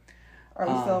 Yeah. Are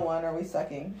we still 1? Are we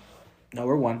sucking? No,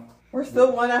 we're 1. We're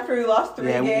still 1 after we lost 3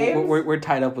 games? We're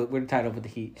tied up with the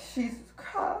Heat. Jesus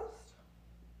Christ.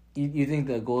 You think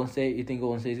Golden State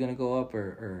is gonna go up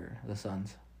or the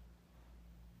Suns?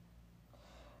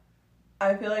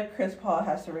 I feel like Chris Paul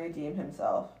has to redeem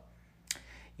himself.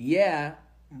 Yeah,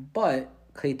 but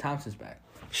Klay Thompson's back.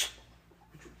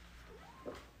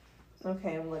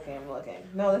 Okay, I'm looking.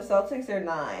 No, the Celtics are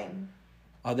 9.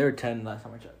 Oh, they were 10 last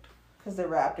time I checked. Because the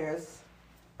Raptors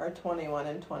are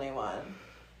 21-21.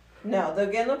 No,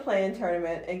 they'll get in the play-in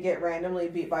tournament and get randomly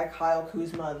beat by Kyle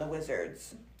Kuzma and the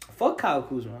Wizards. Fuck Kyle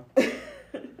Kuzma.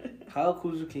 Kyle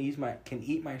Kuzma can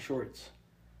eat my shorts.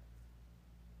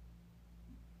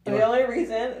 The only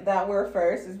reason that we're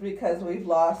first is because we've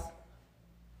lost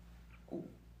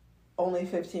only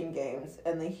 15 games,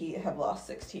 and the Heat have lost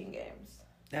 16 games.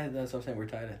 That's what I'm saying. We're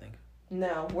tied, I think.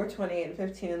 No, we're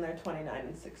 28-15, and they're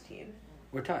 29-16.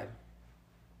 We're tied.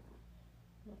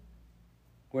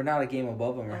 We're not a game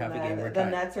above them or half a game. We're tied.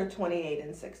 The Nets are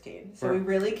 28-16, so we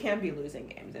really can't be losing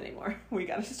games anymore. We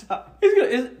gotta stop.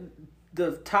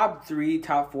 The top 3,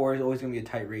 top 4 is always gonna be a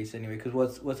tight race anyway.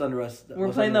 Because what's under us?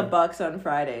 We're playing the Bucks on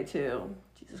Friday too.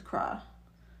 Jesus Christ.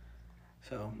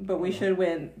 So, But we should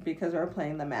win because we're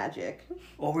playing the Magic.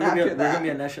 Well, we're gonna be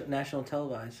a national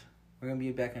televised. We're gonna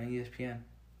be back on ESPN.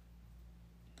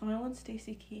 Oh, I want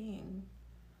Stacey King.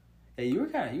 Yeah, you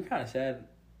kind of sad.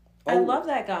 I love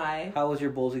that guy. How was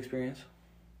your Bulls experience?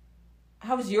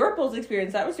 How was your Bulls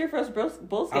experience? That was your first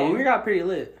Bulls game. We got pretty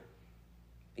lit.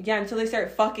 Yeah, until they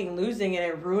started fucking losing and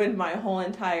it ruined my whole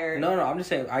entire... No, I'm just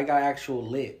saying I got actual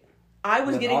lit. I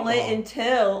was getting lit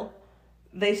until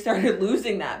they started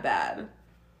losing that bad.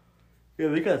 Yeah,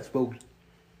 they got smoked.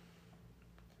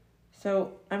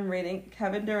 So, I'm reading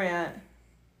Kevin Durant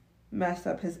messed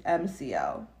up his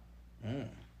MCL.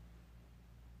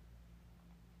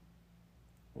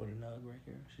 What a nug right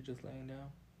here. She's just laying down.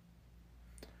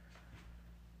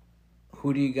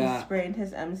 Who do you got? He sprained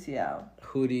his MCL.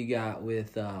 Who do you got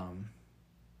with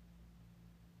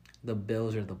the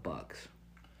Bills or the Bucks?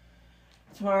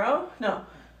 Tomorrow? No.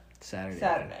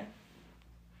 Saturday.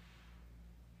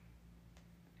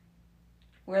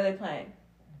 Where are they playing?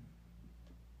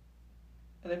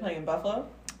 Are they playing in Buffalo?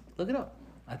 Look it up.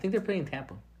 I think they're playing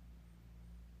Tampa.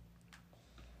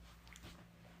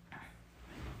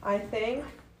 I think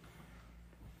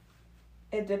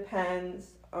it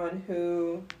depends on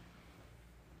who...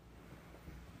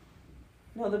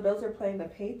 No, the Bills are playing the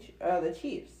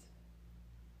Chiefs.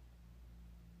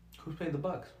 Who's playing the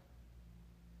Bucks?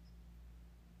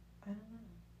 I don't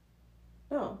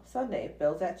know. No, Sunday,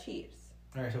 Bills at Chiefs.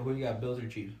 All right, so who do you got, Bills or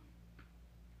Chiefs?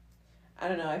 I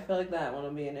don't know. I feel like that one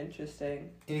will be an interesting...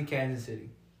 In Kansas City.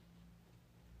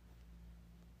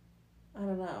 I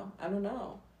don't know. I'm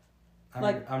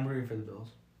rooting for the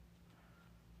Bills.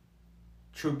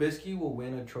 Trubisky will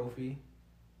win a trophy.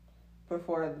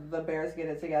 Before the Bears get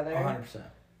it together? 100%.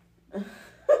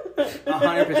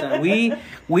 100%.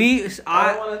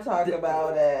 I don't want to talk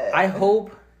about it. I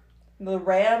hope... The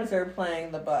Rams are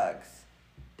playing the Bucks.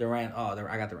 The Rams... Oh,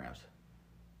 I got the Rams.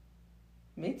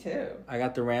 Me too. I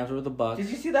got the Rams over the Bucks. Did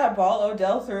you see that ball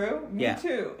Odell threw? Me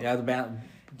too. Yeah,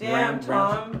 Damn,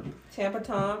 Tom. Tampa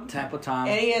Tom.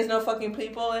 And he has no fucking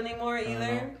people anymore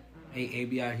either.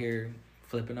 AB out here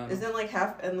flipping on him. Isn't like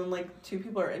half, and then like 2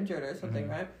 people are injured or something,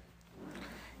 right?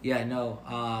 Yeah, no.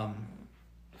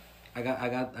 I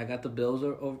got the Bills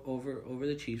over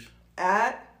the Chiefs.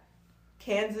 At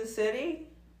Kansas City?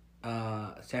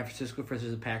 San Francisco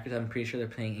versus the Packers. I'm pretty sure they're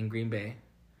playing in Green Bay.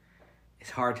 It's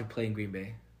hard to play in Green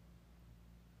Bay.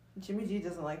 Jimmy G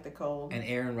doesn't like the cold. And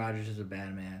Aaron Rodgers is a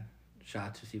bad man. Shout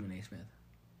out to Stephen A. Smith.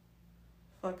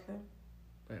 Fuck him.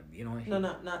 But you know what? No,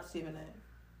 not Stephen A.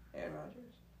 Aaron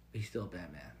Rodgers. He's still a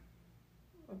bad man.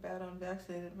 A bad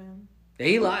unvaccinated man. Yeah,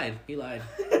 he lied.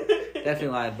 Definitely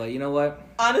lied. But you know what?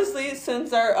 Honestly,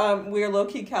 since we're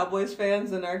low-key Cowboys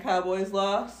fans and our Cowboys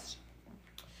lost,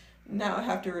 now I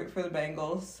have to root for the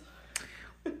Bengals.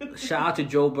 Shout out to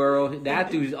Joe Burrow.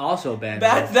 That dude's also a bad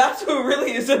man. That's who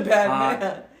really is a bad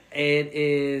man. It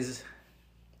is...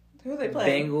 Who are they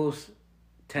playing? Bengals,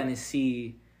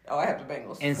 Tennessee. Oh, I have the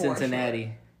Bengals. And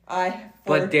Cincinnati. Sure.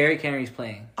 But Derrick Henry's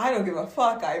playing. I don't give a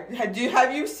fuck.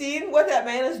 Have you seen what that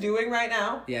man is doing right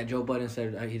now? Yeah, Joe Budden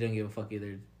said he doesn't give a fuck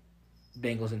either.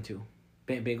 Bengals in 2.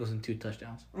 Bengals in 2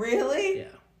 touchdowns. Really? Yeah.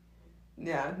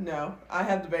 Yeah, no. I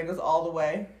have the Bengals all the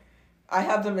way. I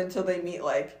have them until they meet,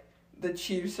 like, the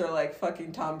Chiefs or, like,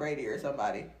 fucking Tom Brady or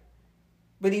somebody.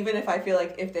 But even if I feel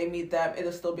like if they meet them,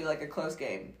 it'll still be, like, a close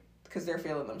game. Because they're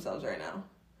feeling themselves right now.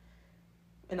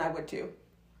 And I would, too.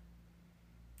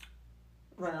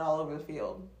 Running all over the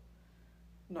field.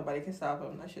 Nobody can stop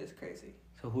them. That shit is crazy.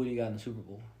 So who do you got in the Super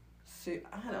Bowl? I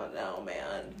don't know,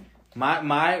 man.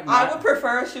 I would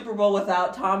prefer a Super Bowl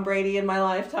without Tom Brady in my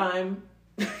lifetime.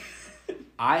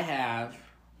 I have,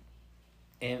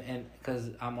 and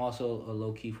because I'm also a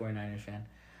low-key 49ers fan,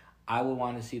 I would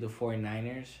want to see the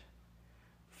 49ers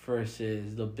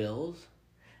versus the Bills.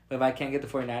 But if I can't get the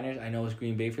 49ers, I know it's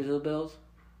Green Bay versus the Bills.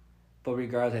 But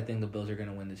regardless, I think the Bills are going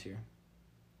to win this year.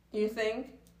 You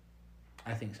think?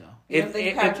 I think so. If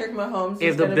Patrick Mahomes if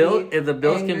is the going Bills, to be if the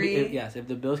Bills angry, can beat, if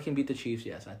the Bills can beat the Chiefs,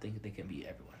 yes, I think they can beat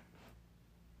everyone.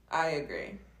 I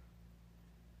agree.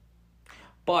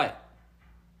 But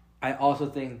I also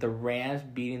think the Rams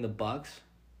beating the Bucks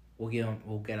will get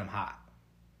them hot.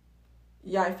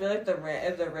 Yeah, I feel like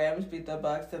if the Rams beat the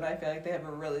Bucks, then I feel like they have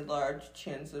a really large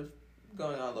chance of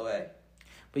going all the way.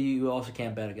 But you also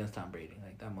can't bet against Tom Brady.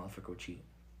 Like, that motherfucker will cheat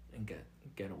and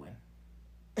get a win.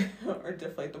 Or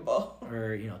deflate the ball.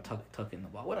 Or, tuck in the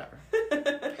ball. Whatever.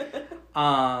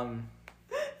 I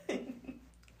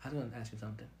was going to ask you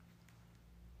something.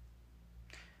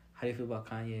 How do you feel about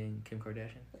Kanye and Kim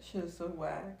Kardashian? That shit is so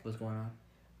whack. What's going on?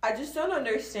 I just don't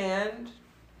understand.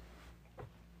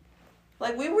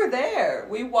 Like, we were there.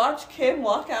 We watched Kim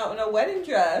walk out in a wedding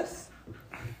dress.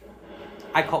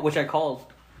 Which I called,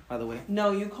 by the way.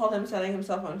 No, you called him setting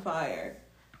himself on fire.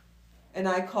 And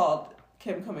I called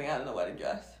Kim coming out in the wedding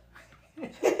dress. I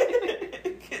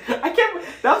can't.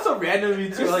 That was so random.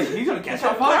 He's like, he's gonna catch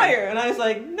on fire. And I was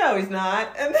like, no, he's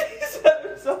not. And then he set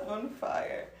himself on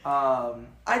fire.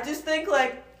 I just think,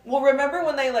 like, well, remember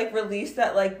when they, like, released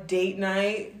that, like, date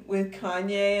night with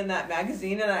Kanye in that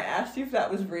magazine, and I asked you if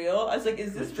that was real? I was like,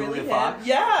 is this really him? Fox?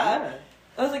 Yeah.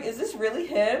 I was like, is this really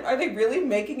him? Are they really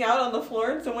making out on the floor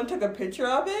and someone took a picture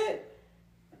of it?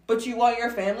 But you want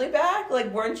your family back?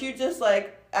 Like, weren't you just,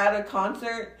 like, at a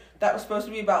concert that was supposed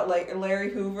to be about, like, Larry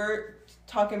Hoover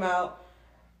talking about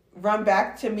Run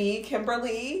Back to Me,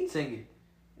 Kimberly? Sing it.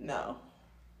 No.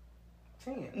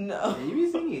 Sing it. No. Yeah, you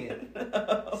be singing it.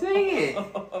 No. Sing it.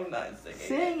 I'm not singing.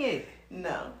 Sing it.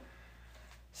 No.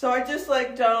 So I just,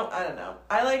 like, I don't know.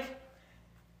 I'm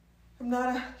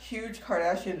not a huge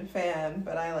Kardashian fan,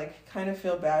 but I, like, kind of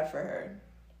feel bad for her.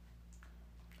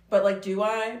 But, like, do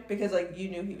I? Because, like, you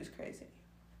knew he was crazy.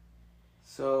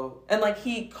 So. And, like,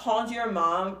 he called your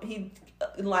mom, he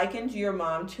likened your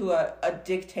mom to a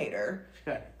dictator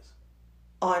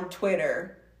on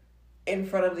Twitter in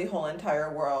front of the whole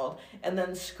entire world, and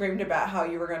then screamed about how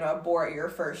you were going to abort your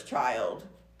first child.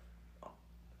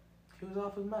 He was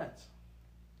off his meds.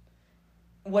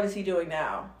 What is he doing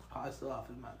now? Probably still off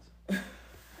his meds.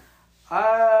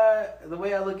 The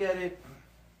way I look at it,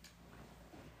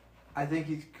 I think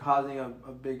he's causing a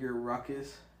bigger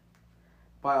ruckus.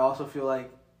 But I also feel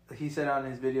like he said on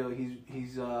his video he's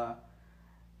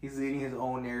leading his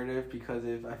own narrative, because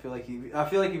I feel like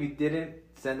if he didn't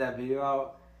send that video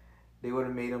out, they would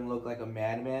have made him look like a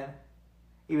madman.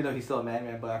 Even though he's still a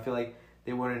madman, but I feel like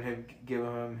they wouldn't have given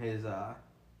him his The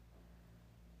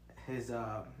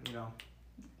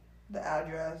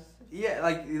address. Yeah,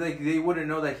 like they wouldn't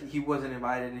know that he wasn't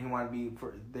invited and he wanted to be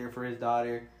there for his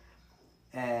daughter.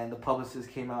 And the publicist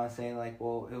came out saying, like,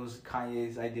 well, it was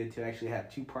Kanye's idea to actually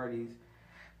have two parties.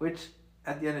 Which,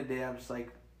 at the end of the day, I'm just like,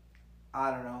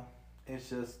 I don't know. It's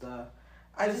just,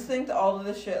 I just think that all of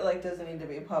this shit, like, doesn't need to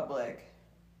be public.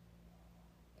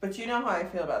 But you know how I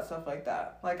feel about stuff like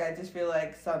that. Like, I just feel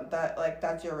like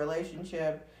that's your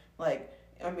relationship. Like,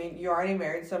 I mean, you already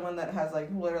married someone that has, like,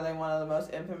 literally one of the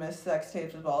most infamous sex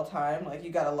tapes of all time. Like, you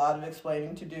got a lot of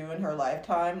explaining to do in her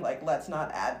lifetime. Like, let's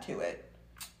not add to it.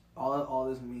 All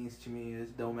this means to me is,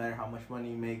 no matter how much money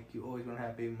you make, you always gonna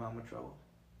have baby mama trouble.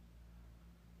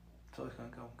 It's always gonna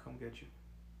come get you.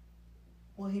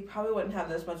 Well, he probably wouldn't have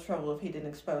this much trouble if he didn't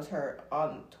expose her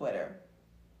on Twitter.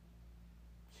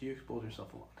 She exposed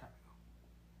herself a long time ago.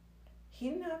 He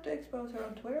didn't have to expose her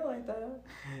on Twitter like that.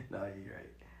 No, you're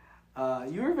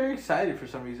right. You were very excited for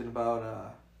some reason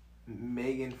about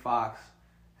Megan Fox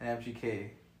and MGK.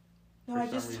 No, I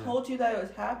just told you that it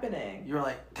was happening. You were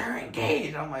like, they're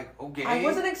engaged. I'm like, okay. I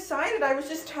wasn't excited. I was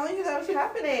just telling you that was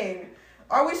happening.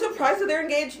 Are we surprised that they're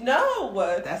engaged? No.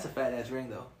 That's a fat ass ring,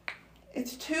 though.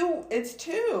 It's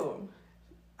two.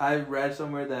 I read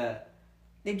somewhere that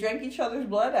they drank each other's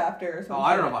blood after or something. Oh,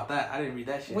 I don't know about that. I didn't read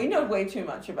that shit. We know way too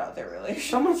much about their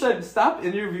relationship. Someone said, stop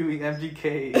interviewing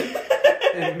MGK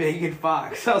and Megan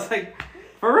Fox. I was like,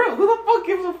 for real? Who the fuck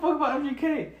gives a fuck about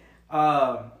MGK?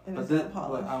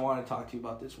 But I want to talk to you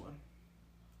about this one.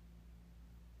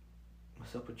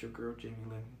 What's up with your girl, Jamie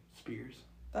Lynn Spears?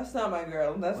 That's not my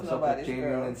girl. That's What's nobody's up with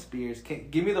girl. Jamie Lynn Spears?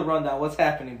 Give me the rundown. What's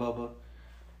happening, Bubba?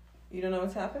 You don't know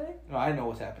what's happening? No, I know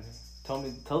what's happening.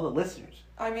 Tell the listeners.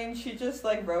 I mean, she just,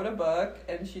 like, wrote a book,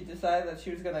 and she decided that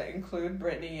she was going to include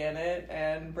Britney in it,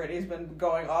 and Britney's been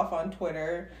going off on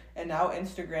Twitter, and now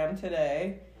Instagram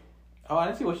today. Oh, I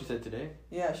didn't see what she said today.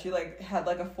 Yeah, she, like, had,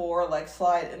 like, a 4, like,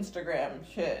 slide Instagram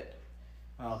shit.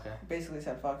 Oh, okay. Basically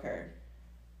said, fuck her.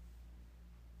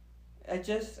 I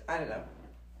don't know.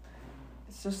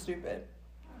 It's so stupid.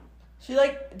 She,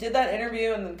 like, did that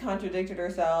interview and then contradicted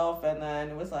herself, and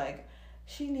then was like,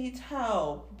 she needs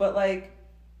help. But, like,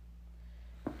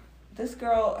 this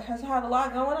girl has had a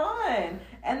lot going on.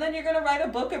 And then you're going to write a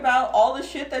book about all the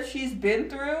shit that she's been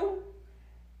through,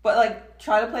 but, like,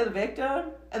 try to play the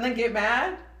victim and then get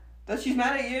mad that she's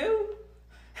mad at you?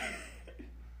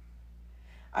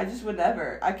 I just would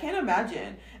never. I can't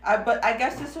imagine. But I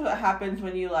guess this is what happens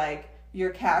when you, like, your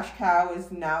cash cow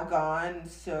is now gone,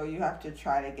 so you have to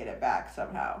try to get it back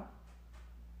somehow.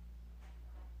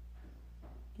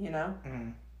 You know?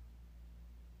 Mm-hmm.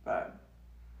 But,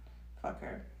 fuck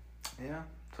her. Yeah.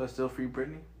 So it's still free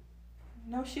Britney?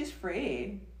 No, she's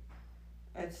free.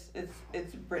 It's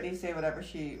Britney say whatever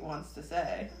she wants to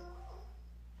say.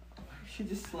 She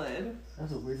just slid.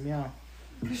 That's a weird meow.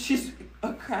 She's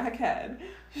a crackhead.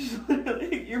 She's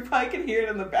literally, you probably can hear it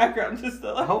in the background just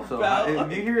the, like, I hope so. bell.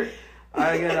 If you hear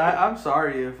I'm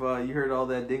sorry if you heard all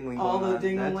that dingling. All going the on.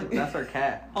 dingling. That's our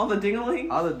cat. All the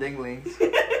dinglings? All the dinglings.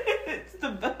 It's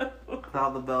the bell.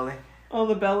 All the belling. All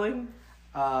the belling?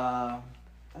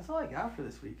 That's all I got for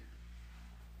this week.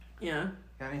 Yeah.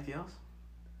 Got anything else?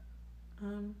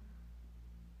 You're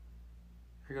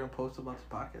gonna post about this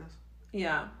podcast?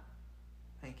 Yeah.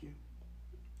 Thank you.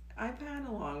 I've had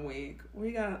a long week.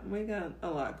 We got a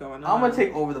lot going on. I'm gonna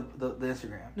take over the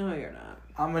Instagram. No, you're not.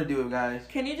 I'm gonna do it, guys.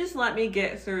 Can you just let me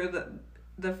get through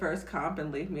the first comp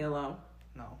and leave me alone?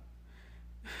 No.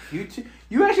 You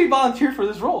actually volunteered for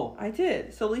this role. I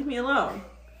did, so leave me alone.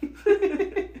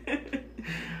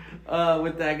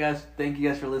 With that, guys, thank you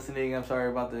guys for listening. I'm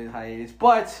sorry about the hiatus,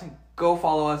 but go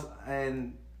follow us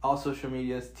and all social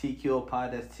medias. TQL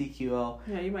Pod. That's TQL.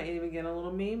 Yeah, you might even get a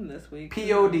little meme this week.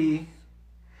 POD.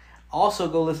 Also,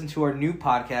 go listen to our new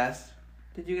podcast.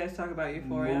 Did you guys talk about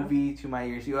Euphoria? Movie to My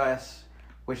Ears US,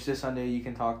 which this Sunday you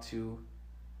can talk to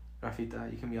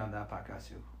Rafita. You can be on that podcast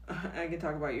too. I can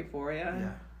talk about Euphoria.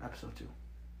 Yeah, episode 2,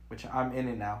 which I'm in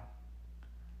it now.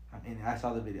 I'm in it. I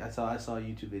saw the video. I saw a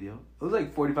YouTube video. It was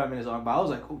like 45 minutes long, but I was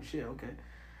like, oh shit, okay.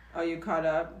 Oh, you caught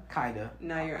up? Kinda.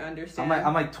 Now you're understanding.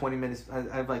 I'm like 20 minutes.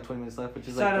 I have like 20 minutes left, which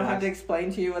is so like. I don't have to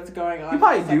explain to you what's going on. You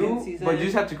probably in the second do, season. but you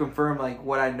just have to confirm like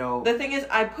what I know. The thing is,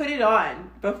 I put it on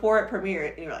before it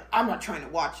premiered, and you're like, I'm not trying to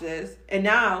watch this. And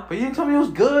now. But you didn't tell me it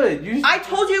was good. I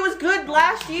told you it was good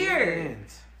last year.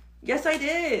 Didn't. Yes, I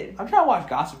did. I'm trying to watch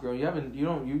Gossip Girl.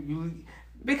 You.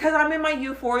 Because I'm in my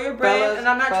Euphoria brain, and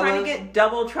I'm not trying to get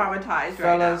double traumatized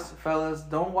right now. Fellas,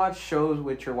 don't watch shows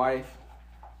with your wife,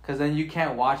 because then you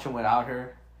can't watch them without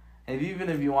her. And even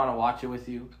if you want to watch it with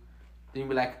you, then you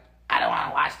be like, I don't want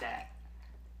to watch that.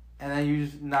 And then you're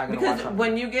just not going to watch it. Because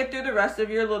when you get through the rest of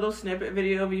your little snippet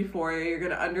video of Euphoria, you're going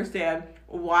to understand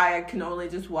why I can only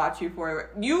just watch Euphoria.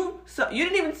 You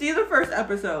didn't even see the first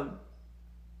episode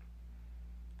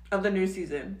of the new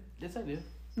season. Yes, I did.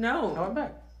 No. I went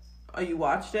back. Oh, you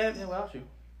watched it? Yeah, without you.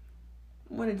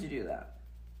 When did you do that?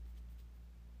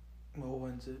 Well,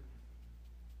 when's it?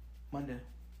 Monday.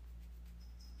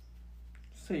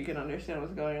 So you can understand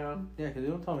what's going on. Yeah, because you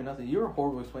don't tell me nothing. You're a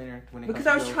horrible explainer when it comes to Because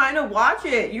I was trying to watch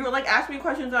it. You were like asking me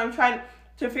questions and I'm trying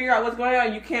to figure out what's going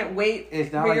on. You can't wait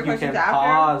It's not for like your you questions can after.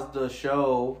 pause the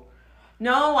show.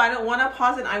 No, I don't want to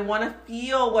pause it. I want to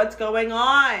feel what's going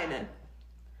on.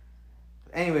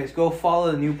 Anyways, go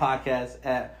follow the new podcast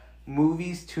at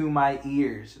Movies to My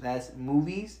Ears. That's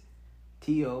Movies,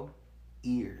 T-O,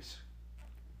 Ears.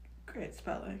 Great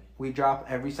spelling. We drop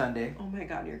every Sunday. Oh my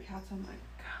god, your cat's on my god.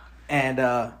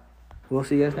 And we'll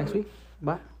see you guys next week.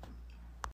 Bye.